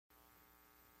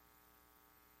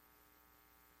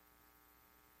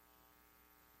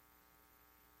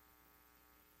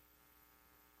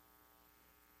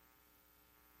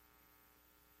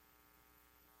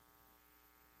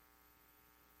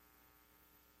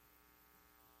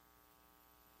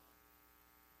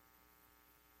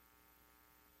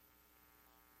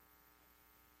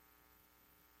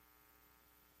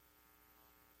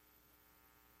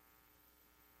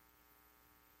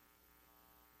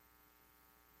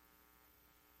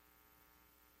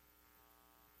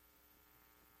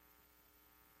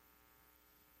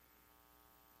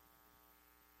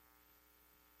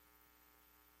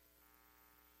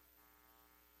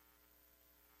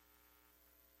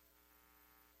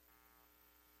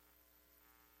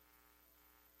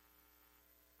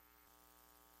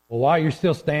Well, while you're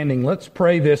still standing, let's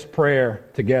pray this prayer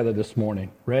together this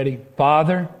morning. Ready?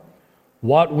 Father,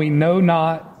 what we know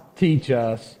not, teach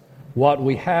us. What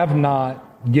we have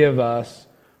not, give us.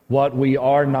 What we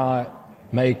are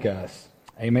not, make us.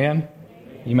 Amen?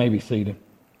 You may be seated.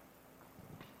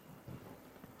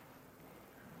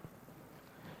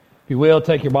 If you will,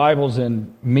 take your Bibles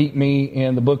and meet me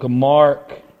in the book of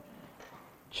Mark,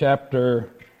 chapter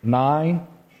 9.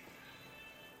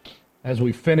 As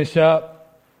we finish up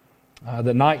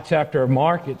the 9th chapter of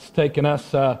Mark, it's taken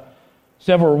us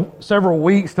several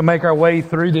weeks to make our way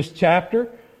through this chapter,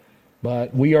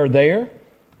 but we are there,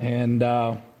 and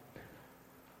we're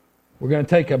going to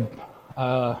take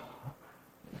a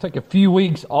few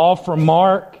weeks off from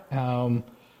Mark and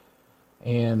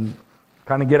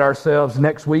kind of get ourselves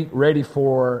next week ready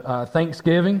for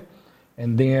Thanksgiving,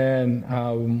 and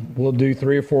then we'll do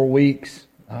 3 or 4 weeks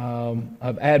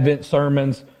of Advent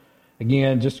sermons.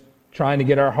 Again, just trying to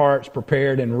get our hearts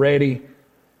prepared and ready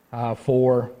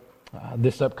for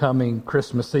this upcoming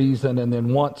Christmas season. And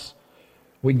then once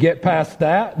we get past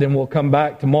that, then we'll come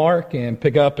back to Mark and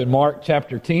pick up in Mark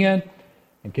chapter 10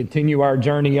 and continue our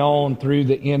journey on through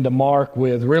the end of Mark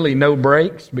with really no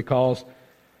breaks, because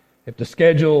if the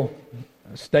schedule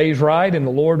stays right and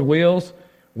the Lord wills,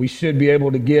 we should be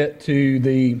able to get to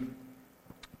the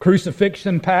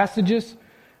crucifixion passages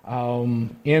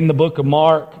in the book of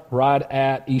Mark right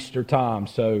at Easter time.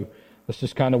 So that's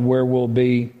just kind of where we'll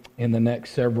be in the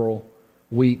next several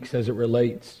weeks as it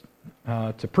relates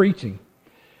to preaching.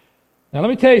 Now let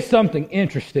me tell you something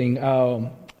interesting.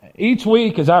 Each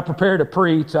week as I prepare to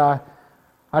preach, I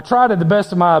try to the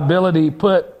best of my ability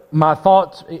put my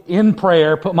thoughts in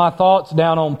prayer, put my thoughts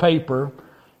down on paper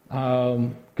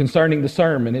concerning the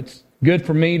sermon. It's good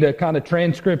for me to kind of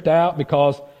transcript out,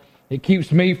 because it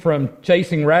keeps me from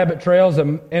chasing rabbit trails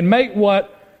and make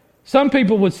what some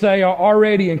people would say are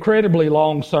already incredibly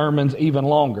long sermons even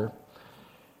longer.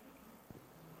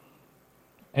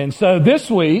 And so this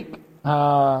week,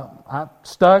 I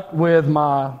stuck with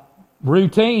my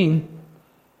routine.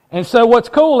 And so what's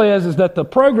cool is that the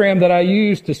program that I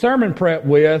use to sermon prep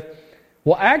with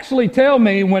will actually tell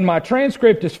me when my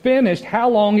transcript is finished how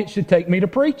long it should take me to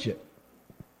preach it.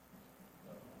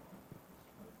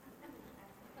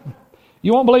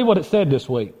 You won't believe what it said this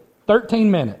week. 13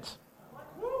 minutes.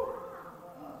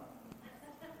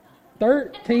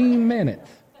 13 minutes.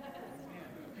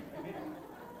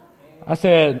 I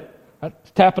said, I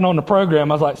was tapping on the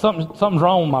program. I was like, something's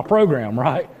wrong with my program,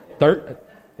 right?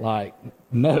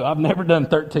 No, I've never done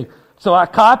 13. So I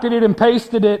copied it and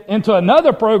pasted it into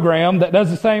another program that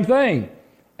does the same thing.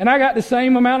 And I got the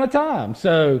same amount of time.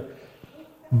 So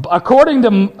according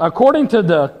to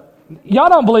the... Y'all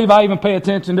don't believe I even pay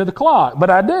attention to the clock, but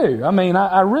I do. I mean,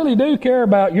 I really do care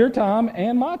about your time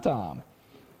and my time.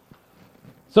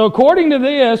 So according to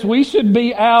this, we should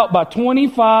be out by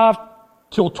 25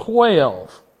 till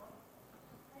 12.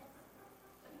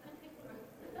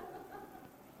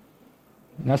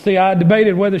 Now see, I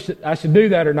debated whether I should do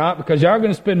that or not, because y'all are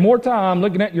going to spend more time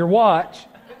looking at your watch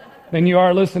than you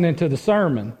are listening to the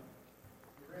sermon.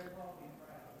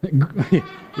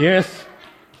 Yes.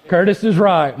 Curtis is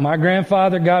right. My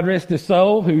grandfather, God rest his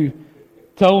soul, who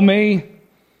told me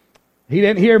he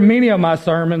didn't hear many of my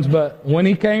sermons, but when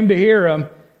he came to hear them,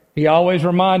 he always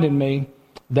reminded me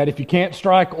that if you can't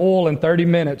strike oil in 30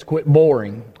 minutes, quit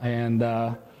boring. And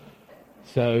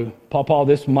so, Pawpaw,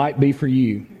 this might be for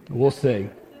you. We'll see.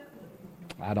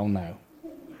 I don't know.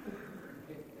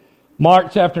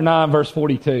 Mark chapter 9, verse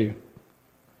 42.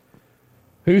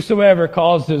 Whosoever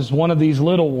causes one of these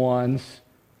little ones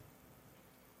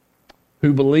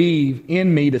who believe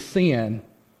in me to sin,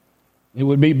 it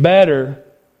would be better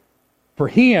for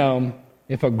him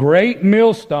if a great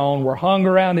millstone were hung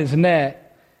around his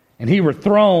neck and he were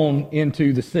thrown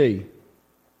into the sea.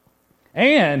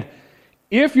 And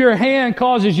if your hand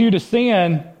causes you to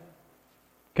sin,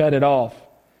 cut it off.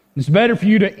 It's better for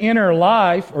you to enter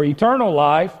life or eternal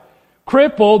life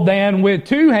crippled than with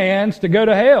 2 hands to go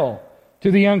to hell,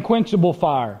 to the unquenchable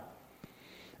fire.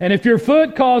 And if your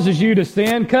foot causes you to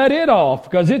sin, cut it off,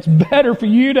 because it's better for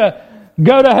you to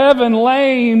go to heaven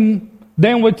lame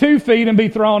than with 2 feet and be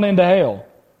thrown into hell.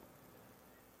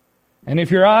 And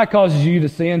if your eye causes you to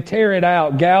sin, tear it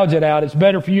out, gouge it out. It's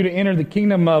better for you to enter the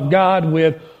kingdom of God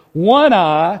with 1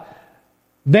 eye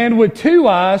than with 2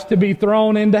 eyes to be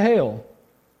thrown into hell,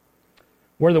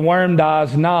 where the worm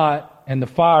dies not and the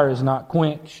fire is not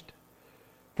quenched.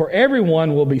 For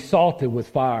everyone will be salted with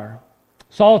fire.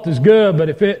 Salt is good, but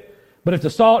if the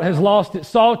salt has lost its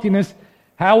saltiness,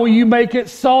 how will you make it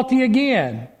salty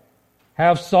again?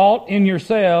 Have salt in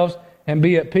yourselves and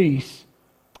be at peace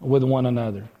with one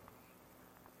another.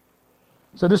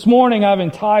 So this morning I've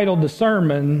entitled the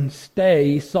sermon,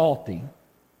 Stay Salty.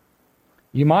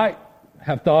 You might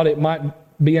have thought it might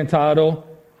be entitled,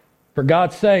 For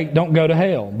God's Sake, Don't Go to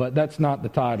Hell, but that's not the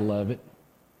title of it.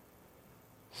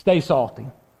 Stay salty.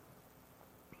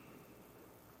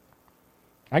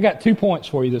 I got 2 points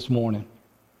for you this morning.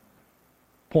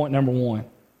 Point number 1.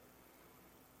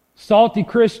 Salty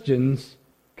Christians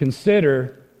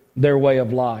consider their way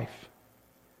of life.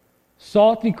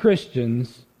 Salty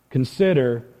Christians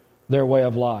consider their way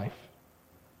of life.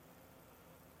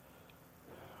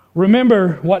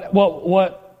 Remember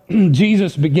what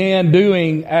Jesus began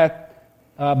doing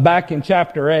back in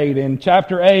chapter 8. In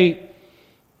chapter 8,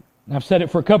 I've said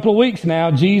it for a couple of weeks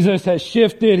now, Jesus has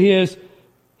shifted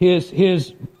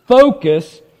his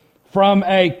focus from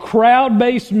a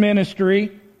crowd-based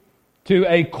ministry to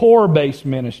a core-based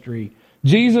ministry.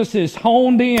 Jesus is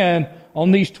honed in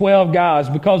on these 12 guys,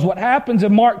 because what happens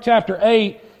in Mark chapter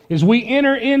 8 is we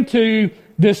enter into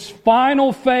this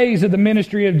final phase of the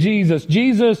ministry of Jesus.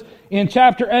 Jesus, in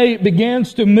chapter 8,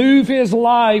 begins to move his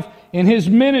life and his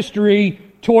ministry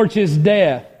towards his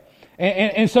death.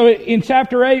 And so in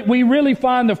chapter 8, we really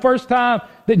find the first time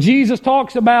that Jesus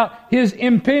talks about his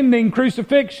impending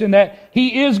crucifixion, that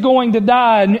he is going to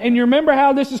die. And you remember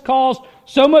how this has caused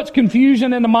so much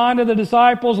confusion in the mind of the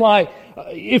disciples? Like,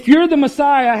 if you're the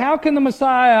Messiah, how can the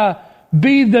Messiah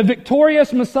be the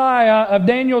victorious Messiah of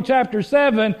Daniel chapter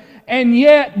 7 and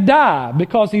yet die?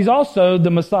 Because he's also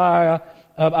the Messiah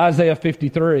of Isaiah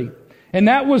 53. And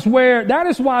that is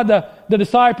why the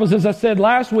disciples, as I said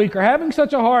last week, are having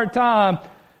such a hard time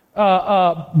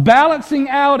balancing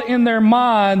out in their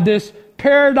mind this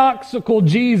paradoxical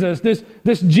Jesus,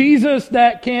 this Jesus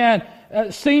that can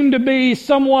seem to be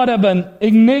somewhat of an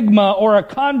enigma or a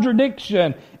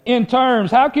contradiction in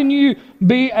terms. How can you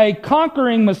be a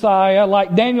conquering Messiah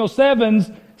like Daniel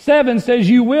 7 says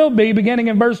you will be, beginning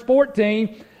in verse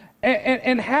 14?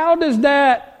 And how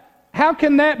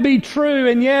can that be true,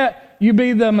 and yet you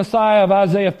be the Messiah of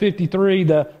Isaiah 53,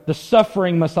 the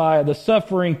suffering Messiah, the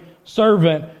suffering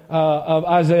servant of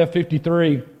Isaiah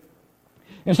 53?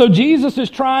 And so Jesus is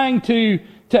trying to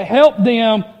help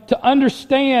them to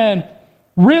understand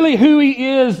really who he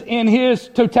is in his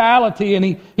totality.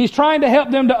 And he's trying to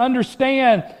help them to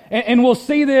understand, and we'll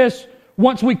see this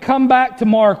once we come back to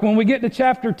Mark, when we get to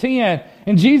chapter 10.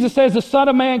 And Jesus says, the Son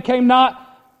of Man came not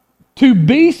to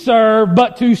be served,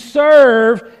 but to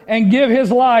serve and give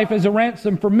his life as a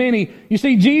ransom for many. You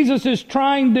see, Jesus is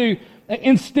trying to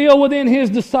instill within his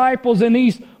disciples in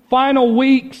these final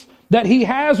weeks that he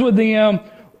has with them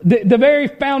the very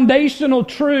foundational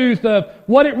truth of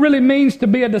what it really means to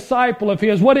be a disciple of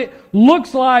his, what it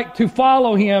looks like to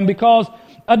follow him, because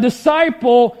a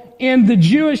disciple in the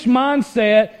Jewish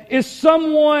mindset is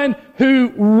someone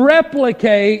who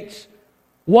replicates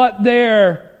what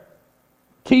their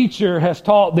teacher has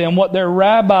taught them, what their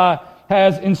rabbi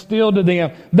has instilled to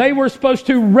them. They were supposed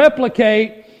to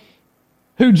replicate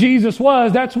who Jesus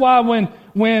was. That's why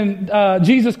when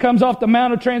Jesus comes off the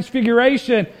Mount of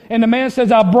Transfiguration and the man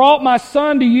says, I brought my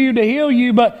son to you to heal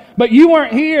you, but you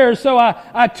weren't here, so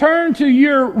I turned to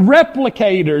your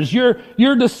replicators,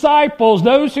 your disciples,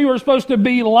 those who are supposed to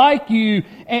be like you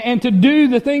and to do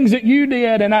the things that you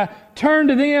did, and I turned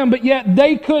to them, but yet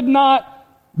they could not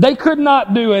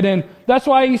do it. And that's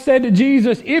why he said to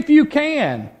Jesus, if you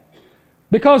can,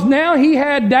 because now he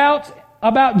had doubts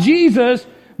about Jesus,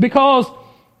 because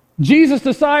Jesus'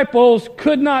 disciples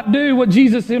could not do what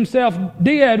Jesus himself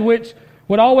did, which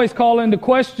would always call into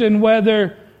question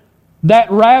whether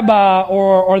that rabbi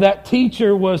or that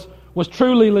teacher was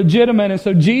truly legitimate. And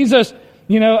so Jesus,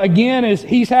 again,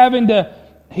 he's having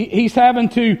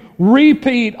to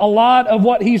repeat a lot of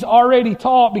what he's already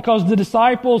taught, because the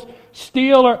disciples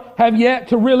still have yet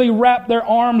to really wrap their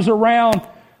arms around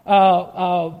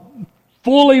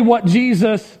fully what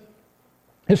Jesus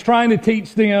is trying to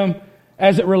teach them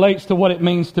as it relates to what it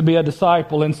means to be a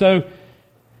disciple. And so,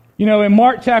 in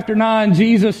Mark chapter 9,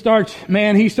 Jesus starts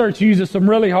using some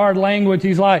really hard language.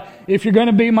 He's like, if you're going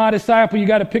to be my disciple, you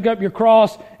got to pick up your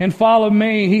cross and follow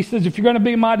me. He says, if you're going to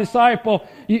be my disciple,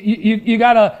 you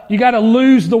got to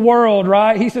lose the world,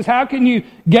 right? He says, how can you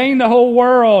gain the whole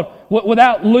world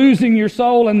without losing your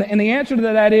soul? And the answer to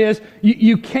that is,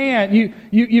 you can't.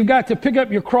 You've got to pick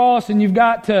up your cross and you've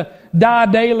got to die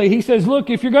daily. He says, look,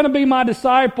 if you're going to be my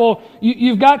disciple,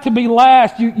 you've got to be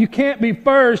last. You can't be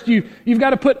first. You've got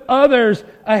to put others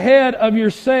ahead of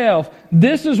yourself.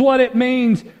 This is what it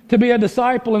means to be a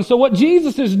disciple. And so what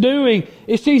Jesus is doing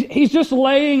is he's just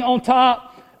laying on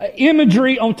top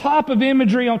imagery on top of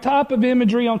imagery on top of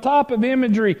imagery on top of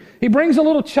imagery. He brings a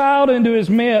little child into his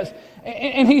midst.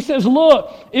 And he says,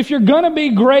 look, if you're going to be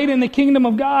great in the kingdom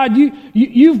of God,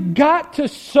 you've got to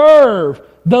serve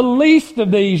the least of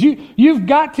these. You've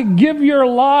got to give your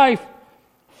life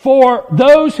for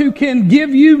those who can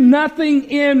give you nothing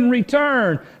in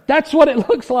return. That's what it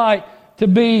looks like to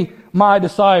be my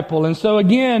disciple. And so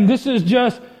again, this is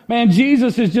just, man,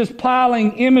 Jesus is just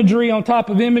piling imagery on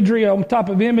top of imagery on top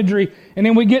of imagery. And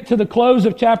then we get to the close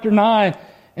of chapter 9.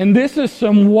 And this is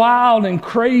some wild and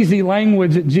crazy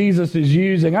language that Jesus is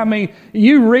using. I mean,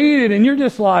 you read it and you're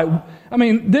just like, I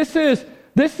mean, this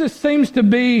seems to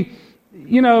be,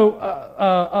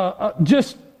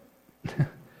 just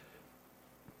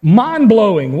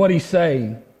mind-blowing what he's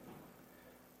saying.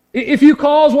 If you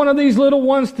cause one of these little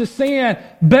ones to sin,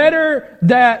 better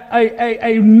that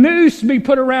a noose be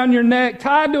put around your neck,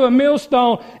 tied to a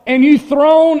millstone, and you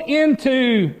thrown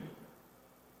into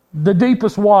the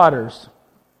deepest waters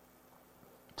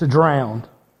to drown.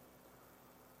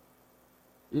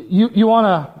 You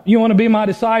want to be my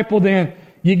disciple, then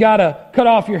you got to cut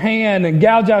off your hand and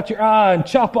gouge out your eye and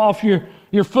chop off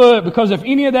your foot, because if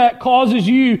any of that causes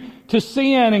you to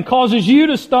sin and causes you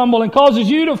to stumble and causes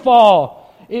you to fall,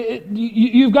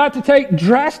 you've got to take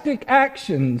drastic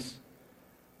actions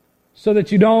so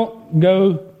that you don't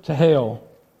go to hell.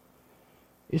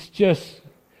 It's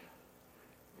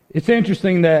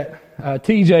interesting that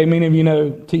TJ, many of you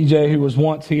know TJ, who was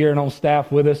once here and on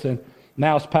staff with us and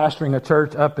now is pastoring a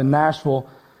church up in Nashville.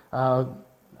 I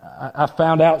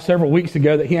found out several weeks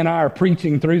ago that he and I are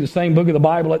preaching through the same book of the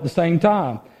Bible at the same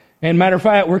time. And matter of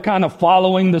fact, we're kind of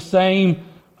following the same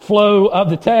flow of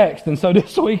the text. And so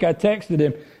this week I texted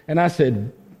him and I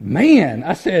said,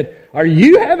 are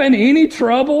you having any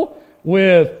trouble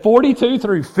with 42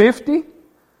 through 50?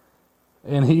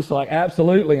 And he's like,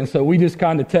 absolutely. And so we just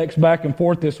kind of text back and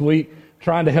forth this week,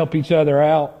 trying to help each other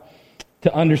out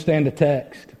to understand the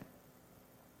text.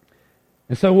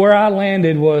 And so where I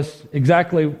landed was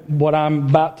exactly what I'm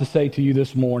about to say to you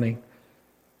this morning.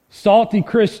 Salty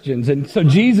Christians. And so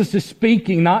Jesus is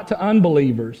speaking not to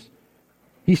unbelievers.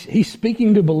 He's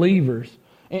speaking to believers.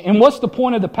 And what's the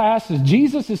point of the passage?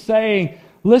 Jesus is saying,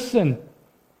 listen,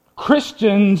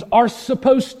 Christians are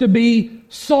supposed to be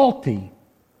salty.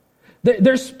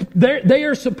 They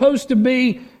are supposed to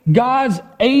be God's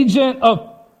agent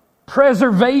of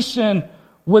preservation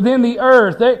within the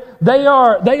earth. They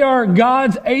are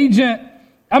God's agent.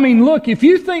 I mean, look, if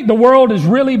you think the world is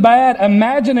really bad,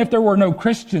 imagine if there were no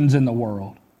Christians in the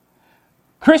world.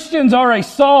 Christians are a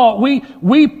salt. We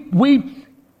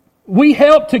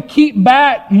help to keep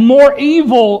back more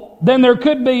evil than there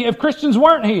could be if Christians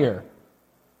weren't here.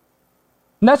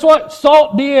 And that's what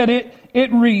salt did.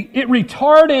 It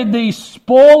retarded the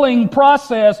spoiling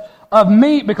process of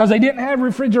meat because they didn't have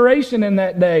refrigeration in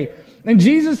that day. And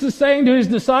Jesus is saying to His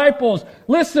disciples,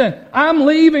 listen, I'm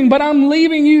leaving, but I'm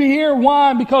leaving you here.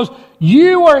 Why? Because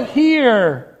you are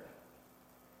here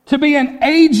to be an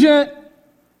agent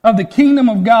of the kingdom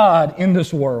of God in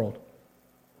this world.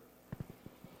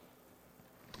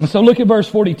 And so look at verse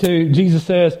 42. Jesus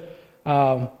says,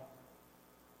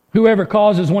 whoever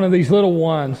causes one of these little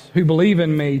ones who believe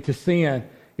in me to sin,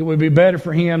 it would be better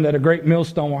for him that a great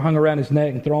millstone were hung around his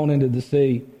neck and thrown into the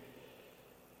sea.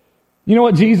 You know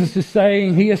what Jesus is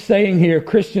saying? He is saying here,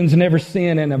 Christians never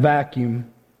sin in a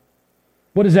vacuum.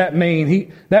 What does that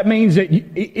mean? That means that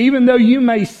even though you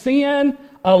may sin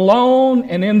alone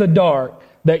and in the dark,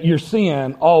 that your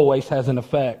sin always has an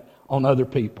effect on other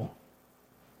people.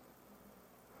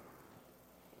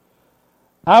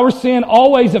 Our sin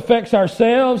always affects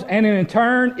ourselves, and in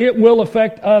turn, it will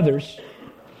affect others.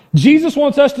 Jesus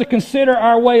wants us to consider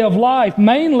our way of life,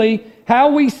 mainly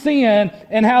how we sin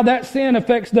and how that sin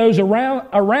affects those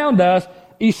around us,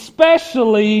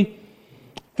 especially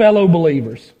fellow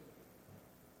believers.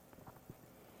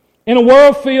 In a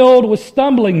world filled with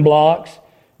stumbling blocks,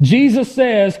 Jesus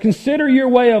says, consider your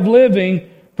way of living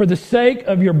for the sake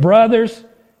of your brothers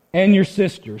and your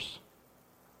sisters.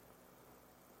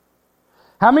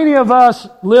 How many of us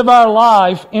live our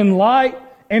life in light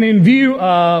and in view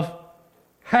of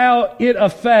how it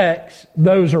affects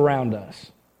those around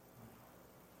us?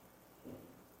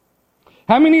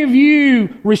 How many of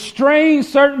you restrain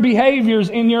certain behaviors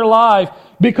in your life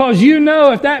because you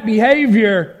know if that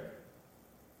behavior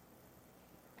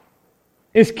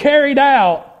is carried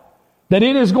out, that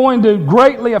it is going to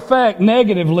greatly affect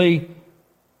negatively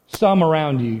some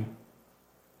around you?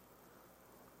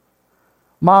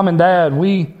 Mom and Dad,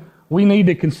 we need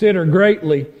to consider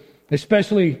greatly,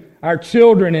 especially our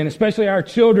children, and especially our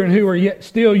children who are yet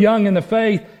still young in the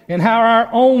faith, and how our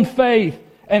own faith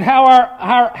and how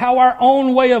our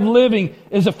own way of living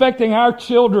is affecting our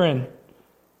children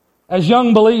as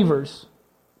young believers.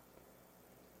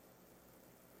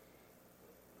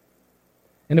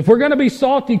 And if we're going to be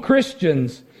salty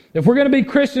Christians, if we're going to be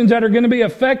Christians that are going to be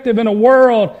effective in a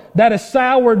world that is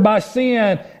soured by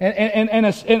sin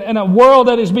and a world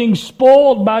that is being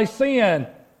spoiled by sin,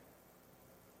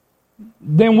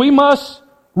 then we must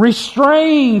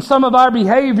restrain some of our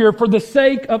behavior for the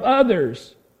sake of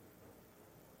others.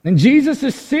 And Jesus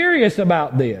is serious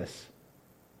about this.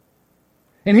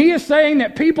 And He is saying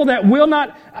that people that will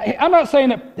not, I'm not saying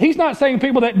that, He's not saying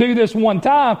people that do this one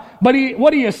time, but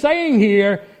what He is saying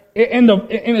here, and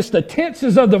it's the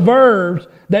tenses of the verbs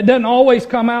that doesn't always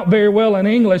come out very well in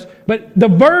English, but the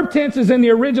verb tenses in the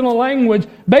original language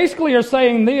basically are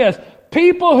saying this: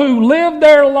 people who live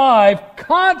their life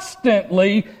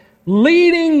constantly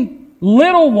leading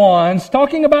little ones,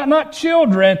 talking about not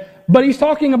children, but He's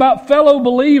talking about fellow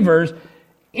believers.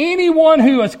 Anyone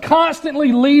who is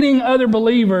constantly leading other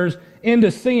believers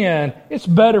into sin, it's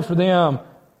better for them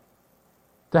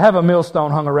to have a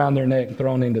millstone hung around their neck and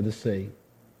thrown into the sea.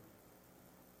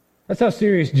 That's how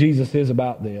serious Jesus is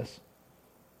about this.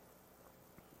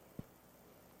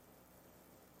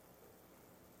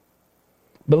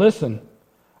 But listen,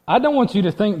 I don't want you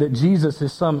to think that Jesus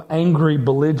is some angry,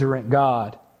 belligerent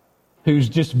God who's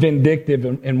just vindictive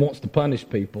and wants to punish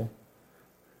people.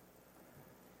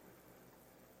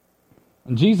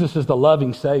 And Jesus is the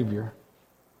loving Savior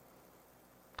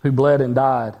who bled and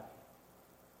died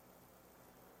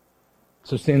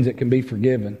so sins that can be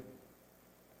forgiven.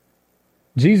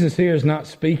 Jesus here is not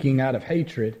speaking out of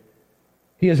hatred.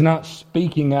 He is not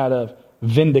speaking out of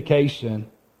vindication.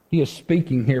 He is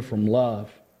speaking here from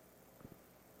love.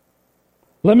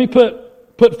 Let me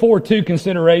put forward two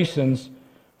considerations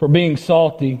for being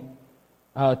salty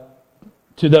to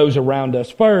those around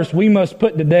us. First, we must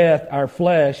put to death our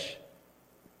flesh.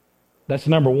 That's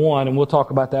number one, and we'll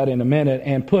talk about that in a minute,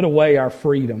 and put away our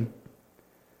freedom.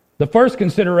 The first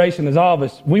consideration is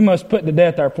obvious. We must put to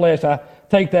death our flesh. I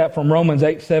take that from Romans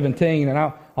 8:17, and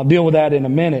I'll deal with that in a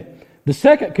minute. The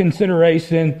second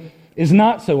consideration is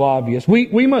not so obvious.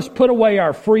 We must put away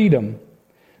our freedom.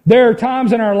 There are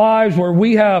times in our lives where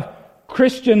we have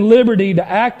Christian liberty to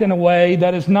act in a way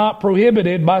that is not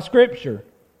prohibited by Scripture.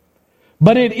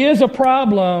 But it is a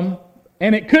problem,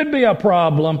 and it could be a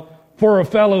problem for a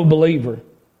fellow believer.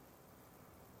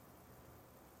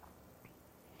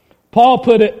 Paul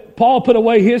put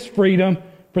away his freedom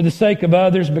for the sake of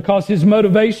others because his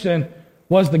motivation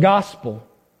was the gospel.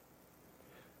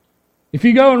 If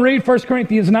you go and read 1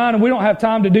 Corinthians 9, and we don't have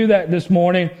time to do that this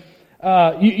morning,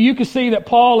 you can see that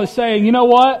Paul is saying, you know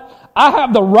what? I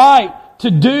have the right to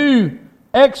do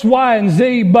X, Y, and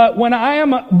Z, but when I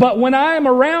am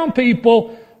around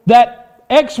people, that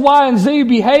X, Y, and Z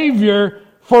behavior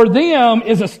for them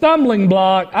is a stumbling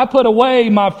block. I put away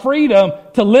my freedom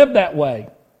to live that way.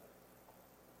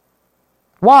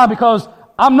 Why? Because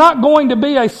I'm not going to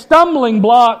be a stumbling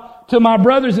block to my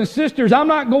brothers and sisters. I'm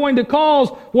not going to cause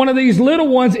one of these little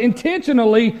ones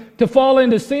intentionally to fall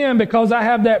into sin because I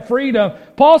have that freedom.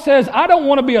 Paul says, I don't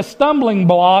want to be a stumbling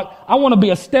block. I want to be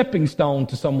a stepping stone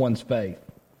to someone's faith.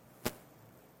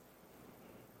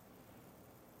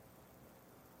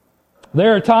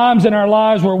 There are times in our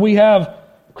lives where we have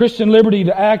Christian liberty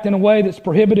to act in a way that's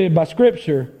prohibited by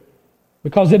Scripture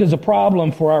because it is a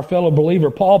problem for our fellow believer.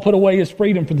 Paul put away his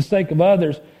freedom for the sake of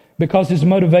others because his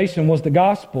motivation was the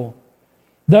gospel.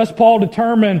 Thus, Paul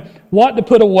determined what to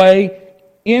put away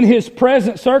in his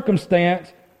present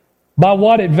circumstance by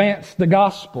what advanced the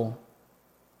gospel.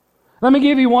 Let me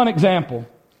give you one example.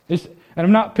 And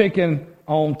I'm not picking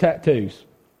on tattoos.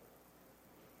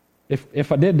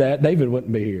 If I did that, David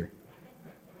wouldn't be here.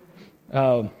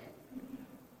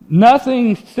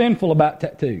 Nothing sinful about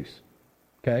tattoos.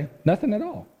 Okay? Nothing at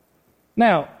all.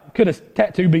 Now, could a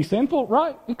tattoo be sinful?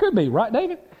 Right? It could be, right,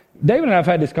 David? David and I have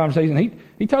had this conversation.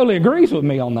 He totally agrees with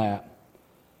me on that.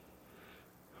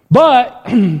 But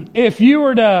if we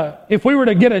were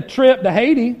to get a trip to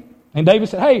Haiti, and David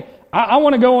said, hey, I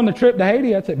want to go on the trip to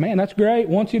Haiti, I'd say, man, that's great.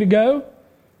 Want you to go.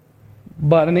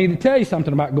 But I need to tell you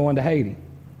something about going to Haiti.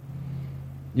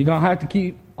 You're going to have to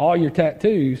keep all your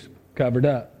tattoos covered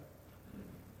up.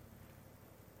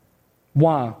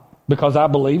 Why? Because I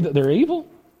believe that they're evil?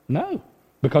 No.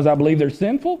 Because I believe they're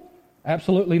sinful?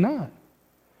 Absolutely not.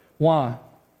 Why?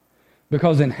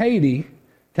 Because in Haiti,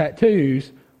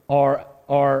 tattoos are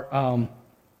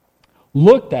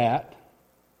looked at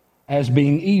as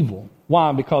being evil.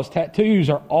 Why? Because tattoos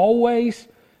are always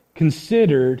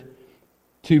considered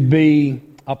to be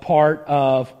a part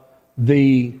of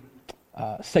the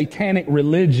satanic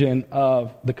religion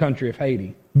of the country of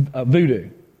Haiti. voodoo.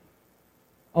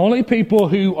 Only people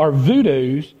who are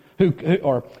voodoos, who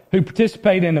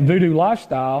participate in a voodoo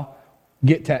lifestyle,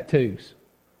 get tattoos.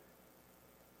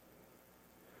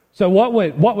 So what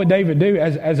would David do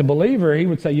as a believer? He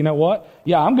would say, you know what?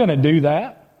 Yeah, I'm going to do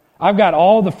that. I've got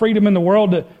all the freedom in the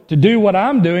world to do what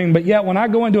I'm doing, but yet when I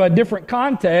go into a different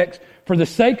context for the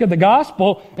sake of the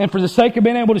gospel and for the sake of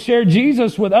being able to share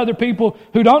Jesus with other people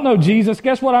who don't know Jesus,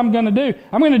 guess what I'm going to do?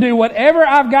 I'm going to do whatever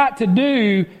I've got to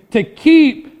do to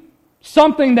keep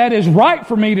something that is right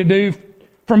for me to do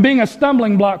from being a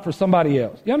stumbling block for somebody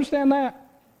else. You understand that?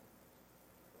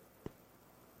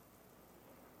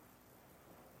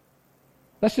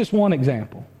 That's just one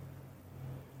example.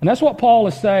 And that's what Paul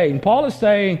is saying. Paul is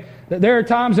saying that there are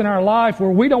times in our life where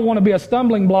we don't want to be a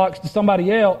stumbling block to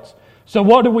somebody else. So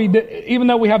what do we do? Even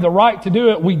though we have the right to do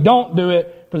it, we don't do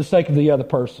it for the sake of the other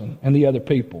person and the other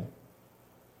people.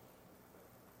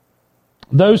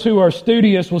 Those who are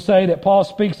studious will say that Paul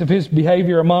speaks of his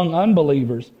behavior among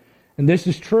unbelievers. And this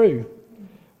is true.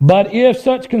 But if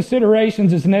such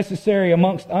considerations is necessary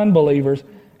amongst unbelievers,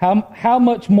 how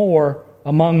much more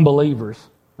among believers?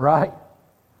 Right?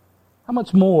 How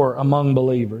much more among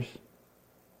believers?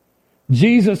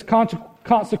 Jesus'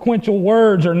 consequential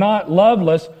words are not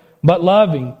loveless, but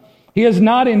loving. He is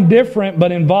not indifferent,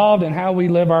 but involved in how we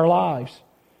live our lives.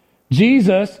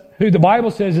 Jesus, who the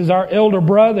Bible says is our elder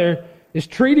brother, is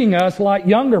treating us like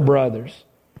younger brothers.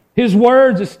 His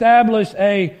words establish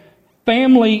a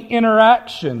family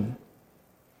interaction.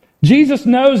 Jesus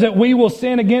knows that we will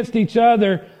sin against each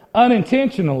other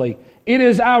unintentionally. It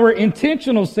is our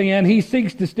intentional sin He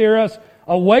seeks to steer us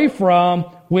away from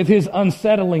with His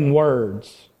unsettling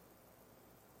words.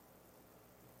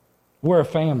 We're a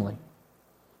family.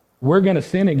 We're going to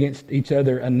sin against each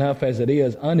other enough as it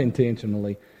is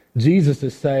unintentionally. Jesus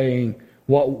is saying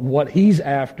what He's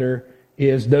after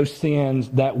is those sins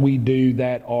that we do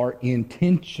that are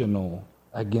intentional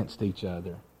against each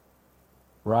other.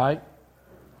 Right?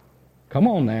 Come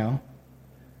on now.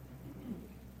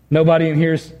 Nobody in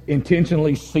here's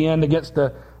intentionally sinned against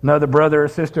another brother or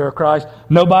sister of Christ.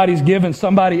 Nobody's given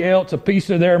somebody else a piece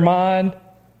of their mind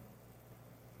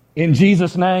in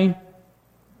Jesus' name.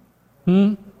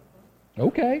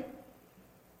 Okay.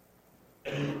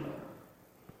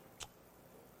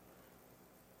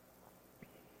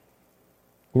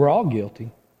 We're all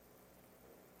guilty.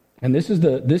 And this is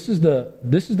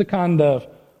the kind of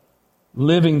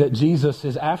living that Jesus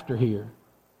is after here.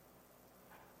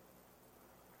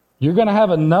 You're going to have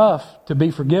enough to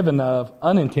be forgiven of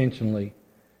unintentionally.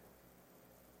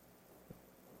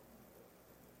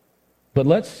 But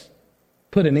let's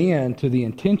put an end to the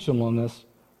intentionalness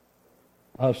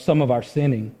of some of our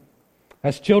sinning.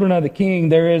 As children of the King,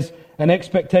 there is an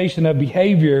expectation of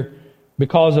behavior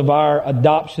because of our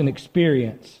adoption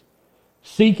experience.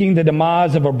 Seeking the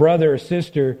demise of a brother or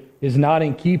sister is not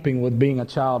in keeping with being a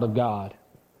child of God.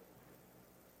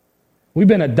 We've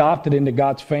been adopted into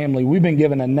God's family. We've been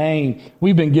given a name.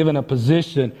 We've been given a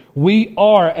position. We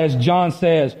are, as John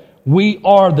says, we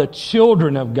are the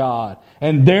children of God.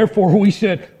 And therefore we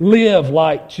should live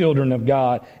like children of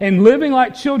God. And living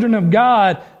like children of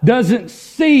God doesn't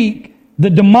seek the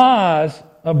demise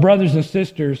of brothers and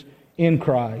sisters in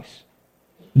Christ.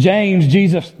 James,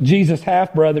 Jesus'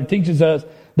 half-brother, teaches us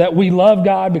that we love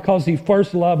God because He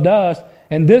first loved us.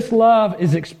 And this love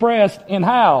is expressed in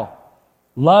how?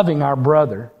 Loving our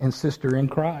brother and sister in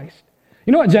Christ.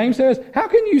 You know what James says? How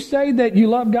can you say that you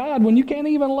love God when you can't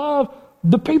even love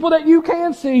the people that you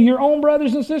can see, your own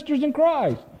brothers and sisters in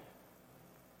Christ?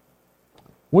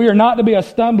 We are not to be a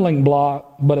stumbling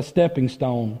block, but a stepping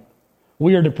stone.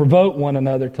 We are to provoke one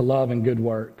another to love and good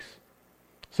works.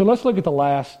 So let's look at the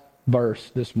last verse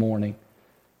this morning.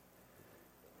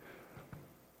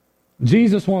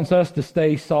 Jesus wants us to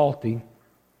stay salty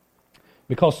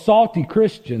because salty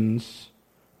Christians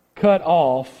cut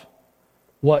off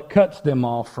what cuts them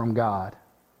off from God.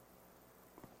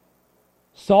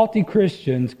 Salty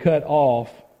Christians cut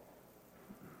off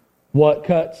what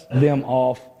cuts them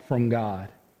off from God.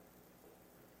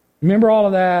 Remember all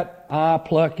of that? Eye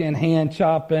plucking, hand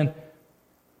chopping,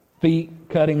 feet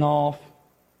cutting off.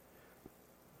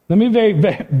 Let me be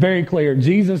very, very clear.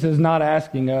 Jesus is not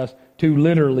asking us to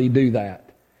literally do that.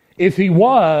 If He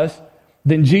was,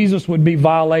 then Jesus would be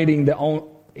violating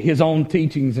His own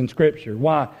teachings in Scripture.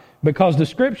 Why? Because the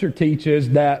Scripture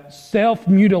teaches that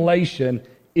self-mutilation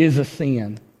is a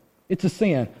sin. It's a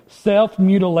sin.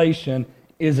 Self-mutilation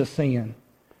is a sin.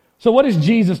 So what is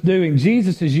Jesus doing?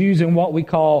 Jesus is using what we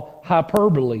call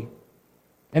hyperbole,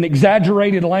 an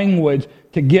exaggerated language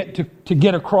to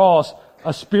get across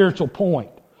a spiritual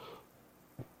point.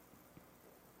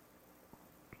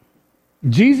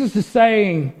 Jesus is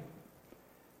saying,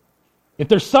 if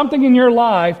there's something in your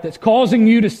life that's causing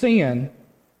you to sin,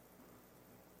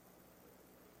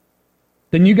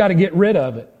 then you got to get rid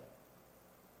of it.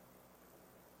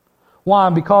 Why?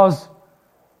 Because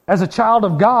as a child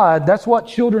of God, that's what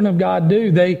children of God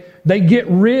do. They get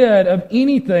rid of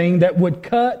anything that would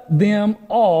cut them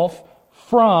off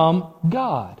from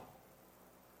God.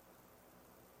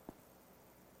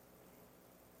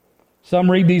 Some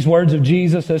read these words of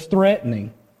Jesus as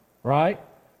threatening, right?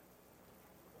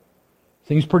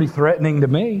 Seems pretty threatening to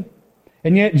me.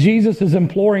 And yet Jesus is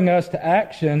imploring us to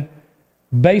action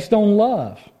based on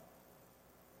love.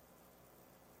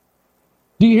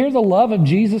 Do you hear the love of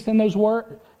Jesus in those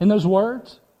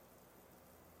words?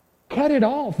 Cut it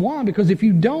off. Why? Because if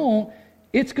you don't,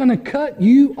 it's going to cut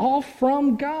you off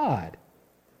from God.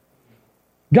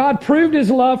 God proved His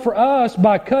love for us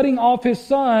by cutting off His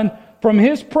Son from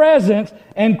His presence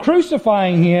and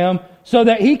crucifying Him so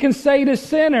that He can say to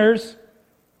sinners,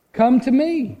 "Come to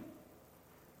me."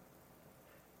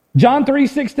 John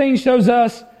 3:16 shows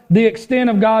us the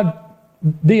extent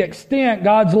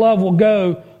God's love will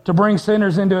go to bring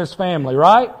sinners into His family,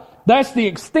 right? That's the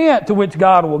extent to which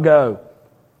God will go.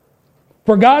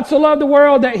 For God so loved the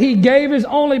world that He gave His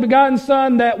only begotten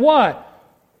Son, that what?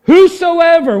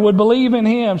 Whosoever would believe in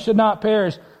Him should not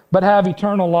perish, but have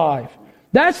eternal life.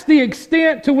 That's the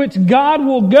extent to which God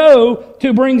will go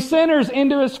to bring sinners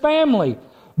into His family.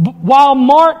 While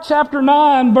Mark chapter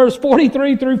 9, verse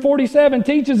 43 through 47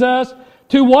 teaches us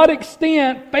to what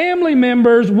extent family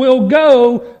members will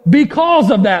go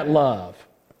because of that love.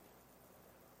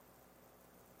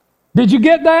 Did you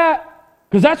get that?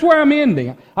 Because that's where I'm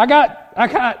ending. I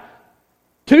got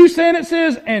 2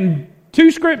 sentences and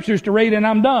 2 scriptures to read and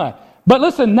I'm done. But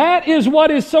listen, that is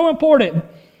what is so important.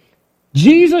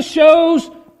 Jesus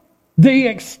shows the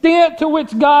extent to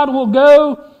which God will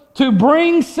go to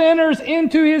bring sinners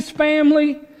into His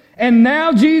family. And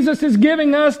now Jesus is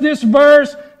giving us this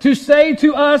verse to say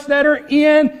to us that are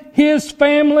in His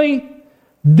family,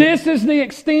 this is the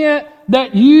extent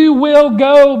that you will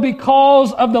go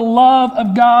because of the love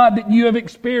of God that you have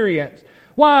experienced.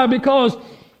 Why? Because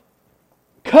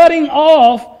cutting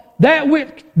off that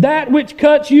which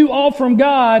cuts you off from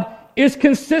God is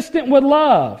consistent with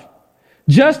love.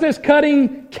 Just as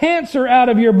cutting cancer out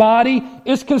of your body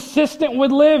is consistent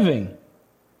with living.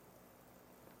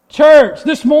 Church,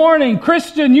 this morning,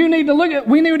 Christian, we need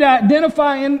to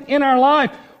identify in our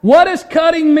life, what is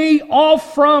cutting me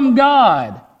off from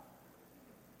God?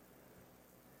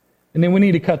 And then we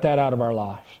need to cut that out of our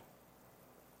life.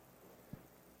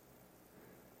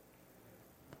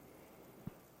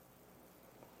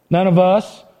 None of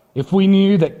us, if we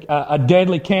knew that a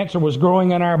deadly cancer was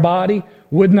growing in our body,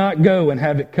 would not go and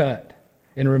have it cut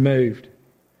and removed.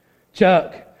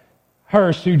 Chuck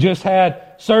Hurst, who just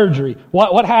had surgery,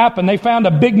 what happened? They found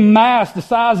a big mass the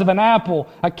size of an apple,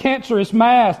 a cancerous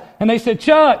mass, and they said,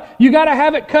 "Chuck, you got to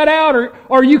have it cut out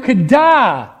or you could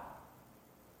die."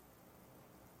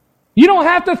 You don't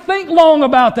have to think long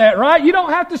about that, right? You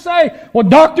don't have to say, "Well,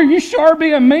 doctor, you sure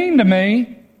being mean to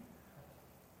me."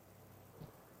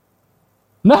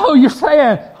 No, you're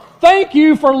saying, "Thank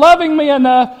you for loving me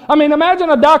enough." I mean, imagine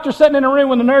a doctor sitting in a room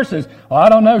with the nurses. "Well, I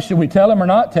don't know. Should we tell him or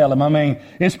not tell him? I mean,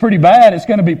 it's pretty bad. It's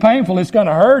going to be painful. It's going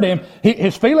to hurt him.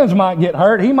 His feelings might get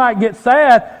hurt. He might get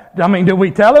sad. I mean, do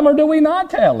we tell him or do we not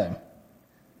tell him?"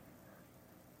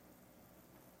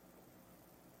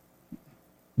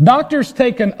 Doctors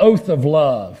take an oath of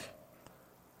love.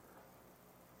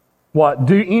 What?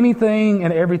 Do anything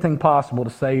and everything possible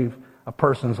to save a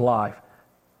person's life.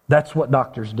 That's what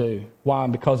doctors do. Why?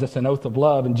 Because it's an oath of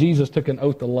love. And Jesus took an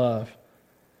oath of love.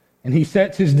 And He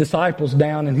sets His disciples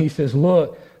down and He says,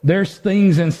 "Look, there's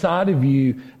things inside of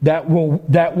you that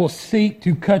will seek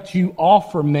to cut you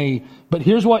off from me. But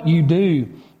here's what you do.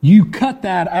 You cut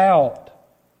that out."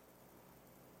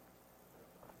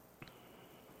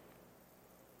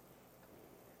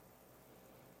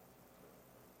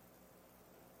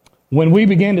 When we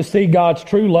begin to see God's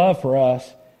true love for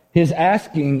us, His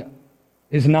asking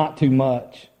is not too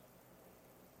much.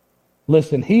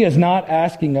 Listen, He is not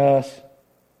asking us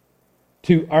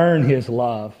to earn His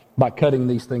love by cutting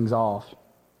these things off.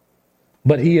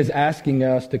 But He is asking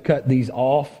us to cut these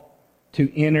off to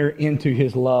enter into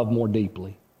His love more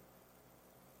deeply.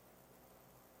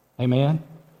 Amen?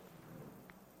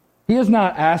 He is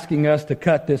not asking us to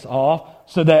cut this off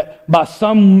so that by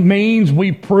some means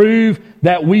we prove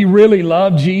that we really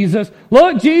love Jesus.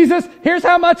 "Look, Jesus, here's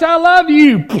how much I love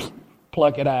you."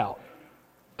 Pluck it out.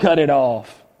 Cut it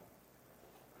off.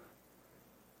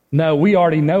 No, we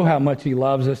already know how much He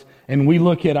loves us, and we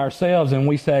look at ourselves and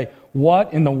we say,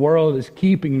 "What in the world is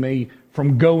keeping me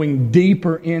from going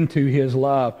deeper into His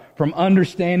love, from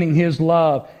understanding His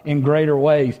love in greater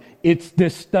ways. It's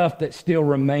this stuff that still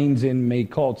remains in me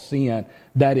called sin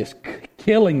that is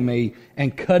killing me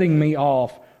and cutting me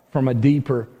off from a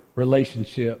deeper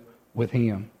relationship with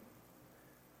Him.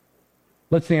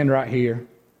 Let's end right here.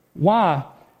 Why?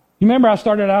 You remember I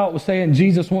started out with saying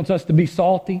Jesus wants us to be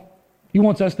salty? He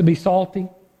wants us to be salty.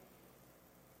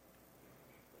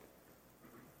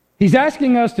 He's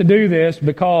asking us to do this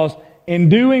because in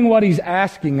doing what He's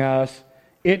asking us,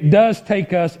 it does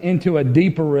take us into a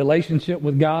deeper relationship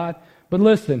with God. But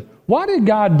listen, why did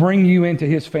God bring you into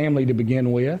His family to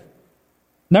begin with?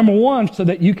 Number one, so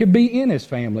that you could be in His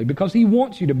family, because He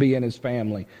wants you to be in His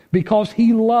family, because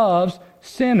He loves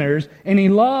sinners, and He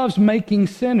loves making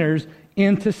sinners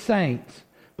into saints.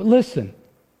 But listen,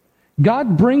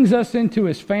 God brings us into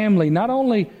His family not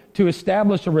only to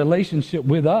establish a relationship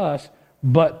with us,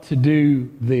 but to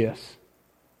do this.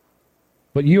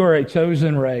 But you are a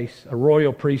chosen race, a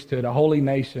royal priesthood, a holy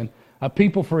nation, a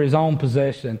people for His own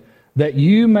possession, that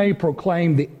you may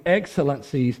proclaim the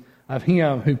excellencies of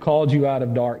Him who called you out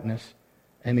of darkness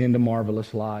and into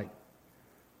marvelous light.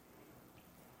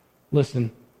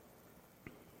 Listen,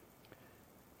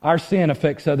 our sin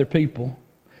affects other people.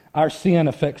 Our sin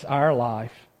affects our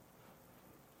life.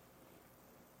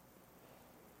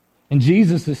 And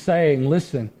Jesus is saying,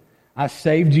 listen, I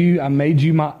saved you. I made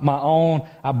you my own.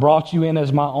 I brought you in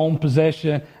as my own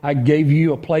possession. I gave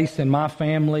you a place in my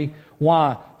family.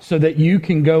 Why? So that you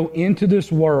can go into this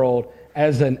world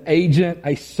as an agent,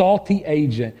 a salty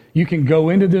agent. You can go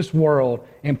into this world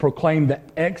and proclaim the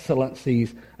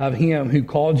excellencies of Him who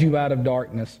called you out of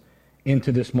darkness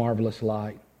into this marvelous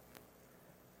light.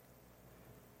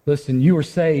 Listen, you were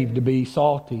saved to be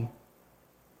salty.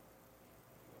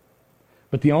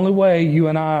 But the only way you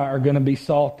and I are going to be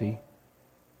salty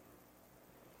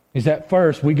is that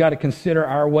first we got to consider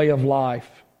our way of life.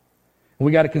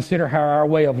 We got to consider how our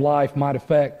way of life might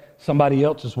affect somebody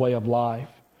else's way of life.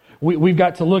 We've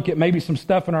got to look at maybe some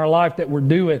stuff in our life that we're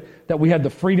doing that we have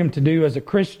the freedom to do as a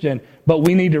Christian, but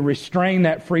we need to restrain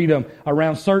that freedom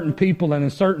around certain people and in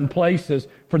certain places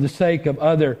for the sake of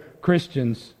other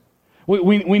Christians.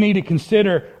 We need to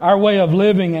consider our way of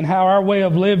living and how our way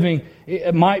of living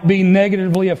it might be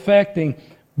negatively affecting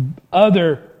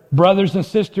other brothers and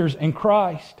sisters in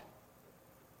Christ.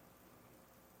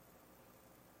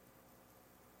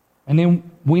 And then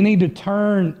we need to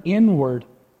turn inward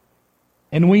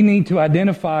and we need to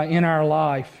identify in our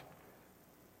life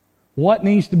what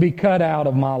needs to be cut out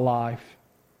of my life.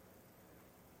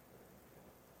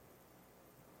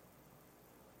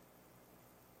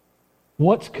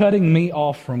 What's cutting me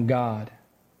off from God?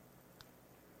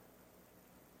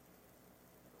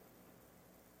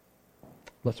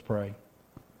 Let's pray.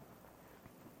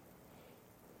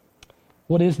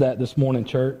 What is that this morning,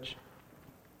 church?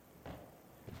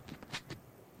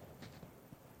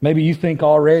 Maybe you think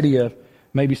already of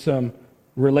maybe some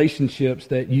relationships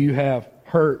that you have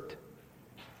hurt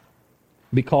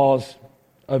because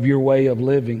of your way of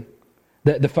living.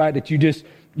 The fact that you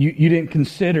didn't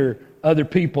consider other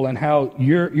people and how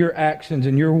your actions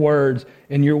and your words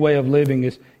and your way of living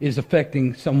is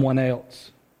affecting someone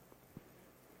else.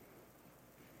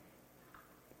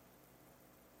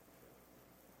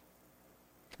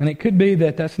 And it could be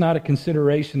that that's not a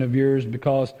consideration of yours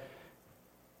because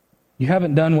you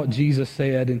haven't done what Jesus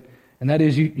said, and that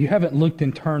is you haven't looked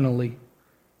internally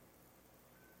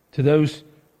to those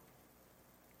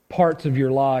parts of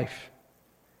your life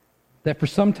that for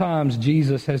sometimes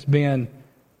Jesus has been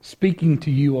speaking to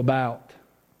you about.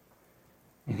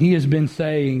 And He has been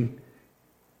saying,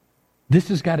 this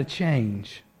has got to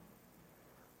change.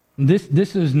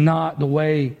 This is not the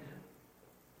way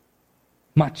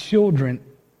my children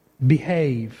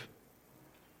behave.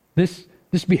 This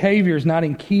behavior is not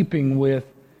in keeping with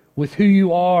who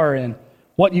you are and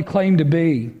what you claim to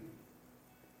be.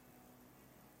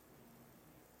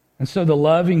 And so the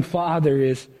loving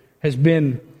Father has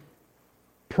been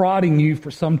prodding you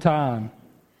for some time.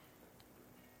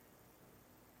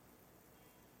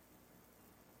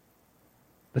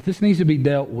 But this needs to be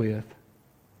dealt with.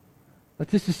 That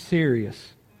this is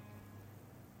serious.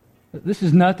 That this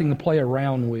is nothing to play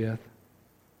around with.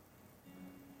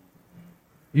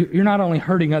 You're not only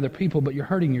hurting other people, but you're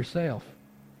hurting yourself.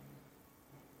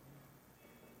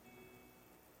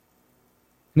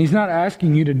 And He's not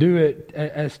asking you to do it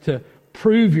as to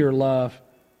prove your love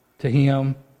to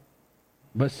Him,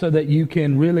 but so that you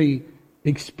can really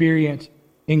experience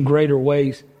in greater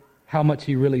ways how much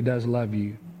He really does love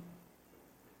you.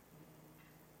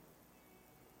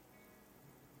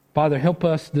 Father, help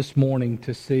us this morning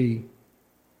to see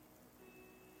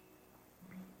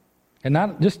And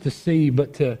not just to see,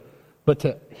 but to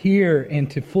hear and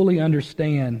to fully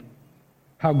understand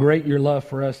how great your love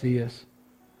for us is.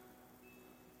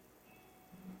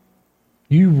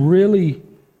 You really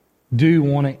do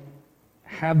want to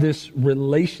have this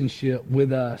relationship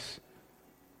with us.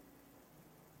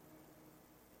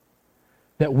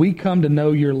 That we come to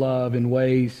know your love in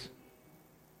ways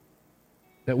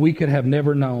that we could have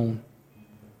never known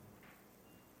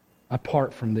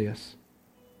apart from this.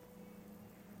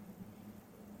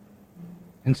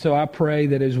 And so I pray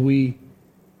that as we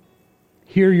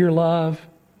hear your love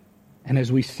and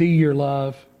as we see your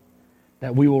love,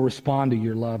 that we will respond to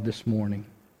your love this morning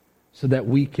so that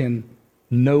we can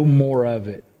know more of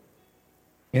it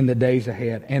in the days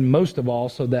ahead. And most of all,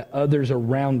 so that others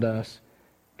around us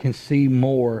can see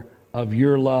more of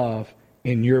your love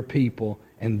in your people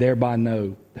and thereby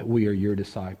know that we are your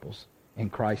disciples. In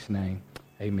Christ's name,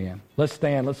 amen. Let's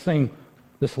stand. Let's sing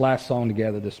this last song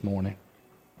together this morning.